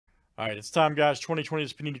All right, it's time, guys. 2020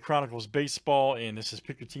 is Panini Chronicles Baseball, and this is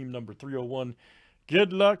Pick Your Team number 301.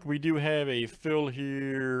 Good luck. We do have a fill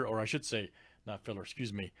here, or I should say, not filler,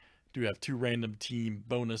 excuse me. Do have two random team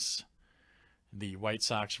bonus. The White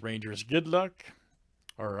Sox, Rangers. Good luck.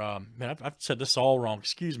 Or, man, I've said this all wrong.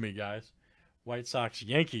 Excuse me, guys. White Sox,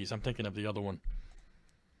 Yankees. I'm thinking of the other one.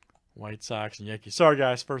 White Sox and Yankees. Sorry,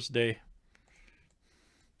 guys. First day.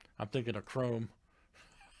 I'm thinking of Chrome.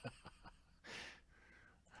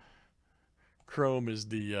 Chrome is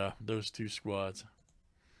the those two squads.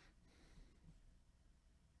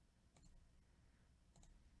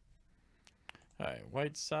 All right,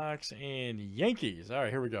 White Sox and Yankees. All right,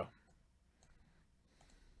 here we go.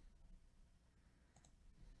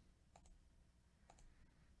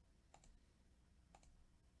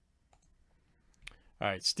 All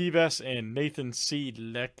right, Steve S. and Nathan C.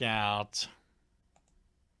 Look out.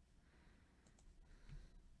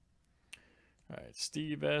 All right,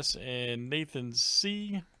 Steve S. and Nathan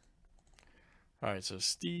C. All right, so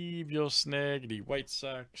Steve, you'll snag the White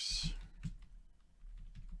Sox.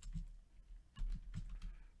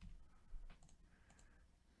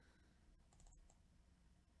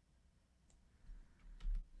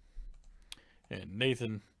 And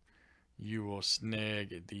Nathan, you will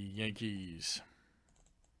snag the Yankees.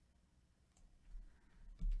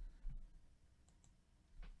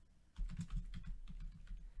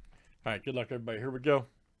 All right, good luck, everybody. Here we go.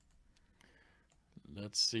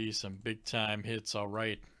 Let's see some big time hits. All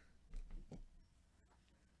right.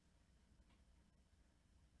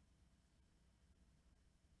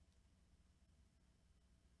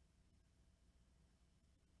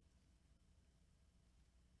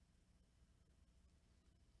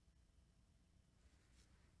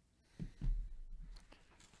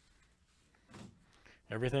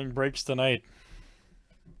 Everything breaks tonight.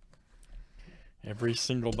 Every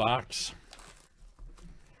single box.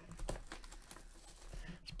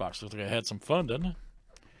 This box looks like I had some fun, didn't it?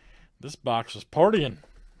 This box was partying.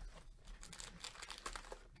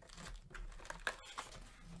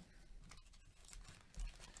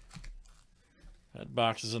 That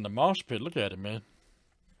box is in the mosh pit. Look at it, man.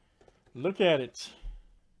 Look at it.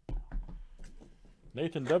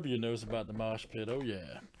 Nathan W. knows about the mosh pit. Oh,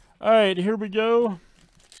 yeah. All right, here we go.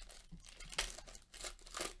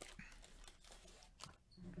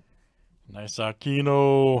 Nice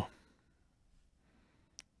Aquino.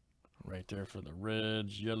 Right there for the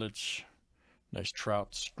Reds. Yelich. Nice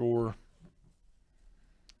Trout score.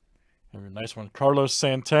 And a nice one. Carlos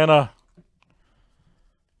Santana.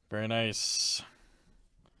 Very nice.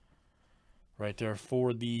 Right there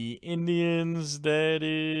for the Indians. That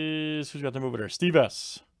is... Who's got them over there? Steve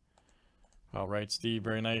S. All right, Steve.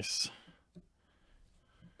 Very nice.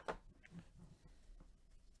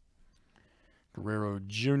 Guerrero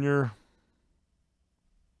Jr.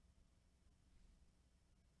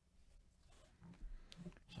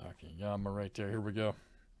 Yama right there. Here we go.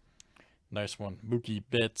 Nice one. Mookie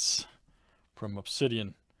Betts from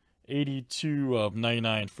Obsidian. 82 of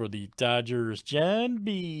 99 for the Dodgers. John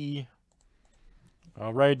B.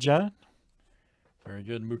 All right, John. Very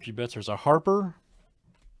good. Mookie Betts. There's a Harper.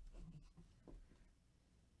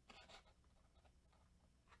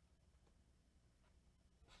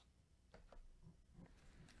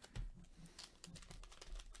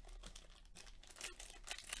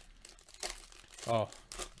 Oh.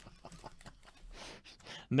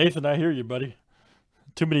 Nathan, I hear you, buddy.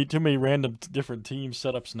 Too many random different team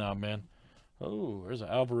setups now, man. Oh, there's an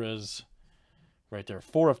Alvarez right there.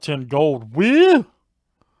 4 of 10 gold. Woo!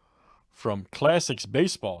 From Classics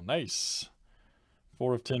Baseball. Nice.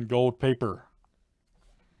 4 of 10 gold paper.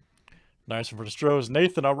 Nice one for the Stros.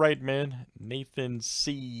 Nathan, all right, man. Nathan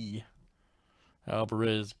C.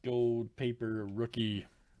 Alvarez gold paper rookie.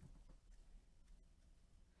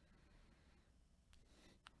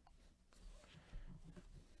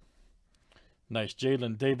 Nice.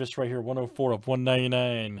 Jalen Davis right here. 104 of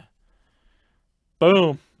 199.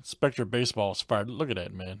 Boom. Spectre Baseball is fired. Look at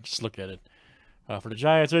that, man. Just look at it. For the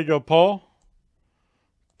Giants, there you go, Paul.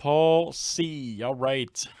 Paul C. All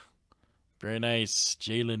right. Very nice.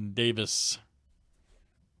 Jalen Davis.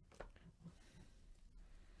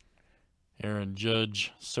 Aaron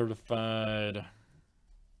Judge, certified.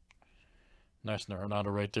 Nice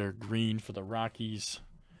Arenado right there. Green for the Rockies.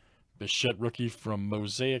 Bichette rookie from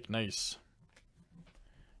Mosaic. Nice.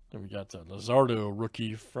 Then we got the Luzardo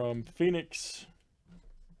rookie from Phoenix.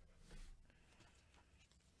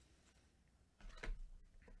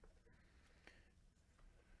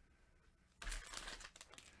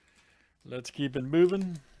 Let's keep it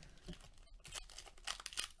moving.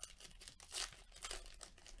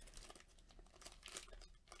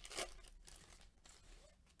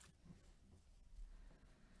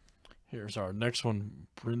 Here's our next one,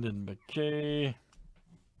 Brendan McKay.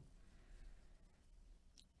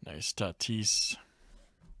 Nice Tatis.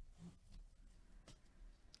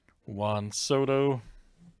 Juan Soto.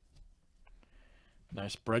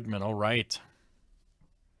 Nice Bregman. All right.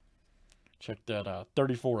 Check that out.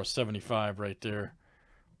 34/75 right there.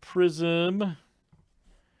 Prism.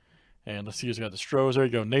 And let's see who's got the Stros. There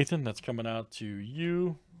you go, Nathan. That's coming out to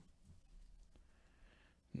you.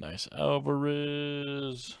 Nice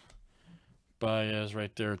Alvarez. Baez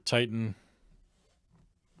right there. Titan.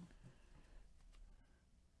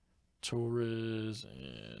 Torres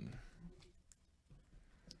and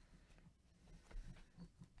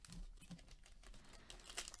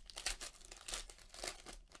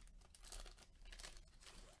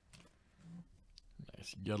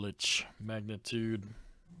nice Yelich Magnitude.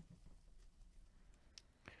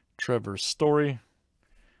 Trevor Story.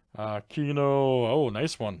 Kino. Oh,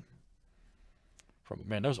 nice one.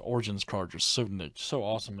 Man, those Origins cards are so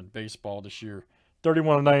awesome in baseball this year.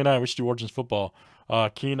 31/99. We should do Origins football.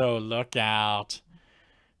 Kino, look out.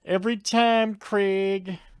 Every time,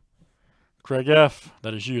 Craig. Craig F.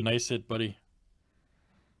 That is you. Nice hit, buddy.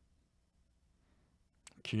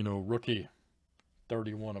 Kino rookie.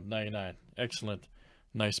 31/99. Excellent.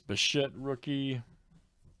 Nice Bichette rookie.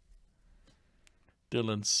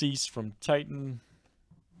 Dylan Cease from Titan.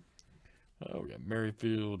 Oh, we got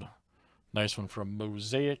Merrifield. Nice one from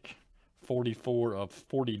Mosaic.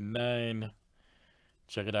 44/49.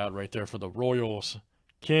 Check it out right there for the Royals.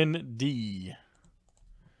 Ken D.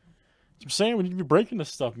 I'm saying we need to be breaking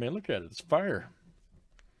this stuff, man. Look at it. It's fire.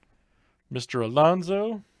 Mr.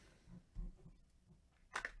 Alonso.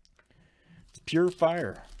 It's pure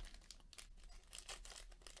fire.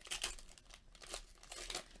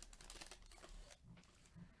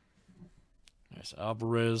 Nice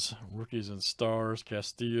Alvarez. Rookies and stars.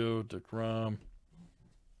 Castillo. DeGrom.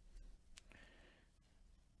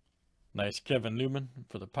 Nice Kevin Newman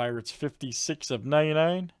for the Pirates.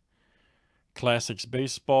 56/99. Classics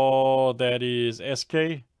Baseball. That is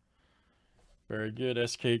SK. Very good.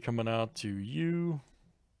 SK coming out to you.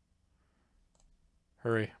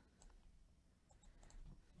 Hurry.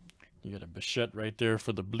 You got a Bichette right there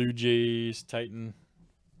for the Blue Jays. Titan.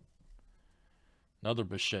 Another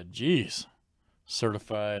Bichette. Jeez.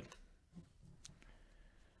 Certified.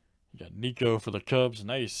 You got Nico for the Cubs.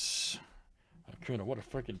 Nice. Acuna, what a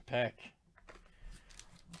freaking pack.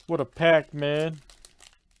 What a pack, man.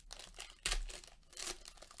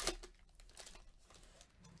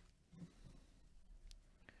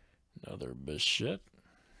 Another Bichette.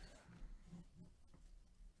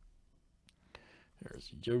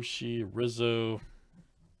 There's Yoshi, Rizzo.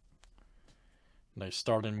 Nice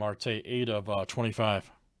Starling Marte,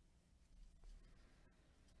 8/25.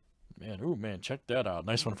 Man, ooh, man, check that out.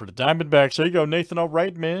 Nice one for the Diamondbacks. There you go, Nathan. All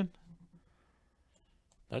right, man.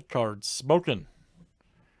 That card's smoking.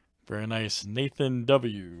 Very nice. Nathan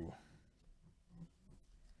W.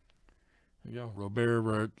 There you go.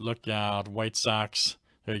 Robert, look out. White Sox.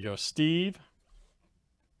 There you go. Steve.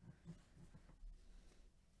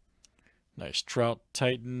 Nice Trout,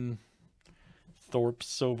 Titan. Thorpe,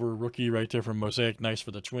 Silver, rookie right there from Mosaic. Nice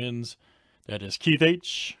for the Twins. That is Keith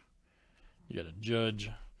H. You got a Judge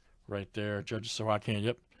right there. Judge Sohakan,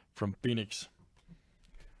 yep, from Phoenix.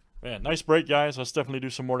 Man, nice break, guys. Let's definitely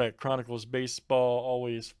do some more of that Chronicles baseball.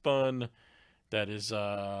 Always fun. That is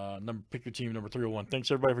pick your team number 301.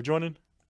 Thanks, everybody, for joining.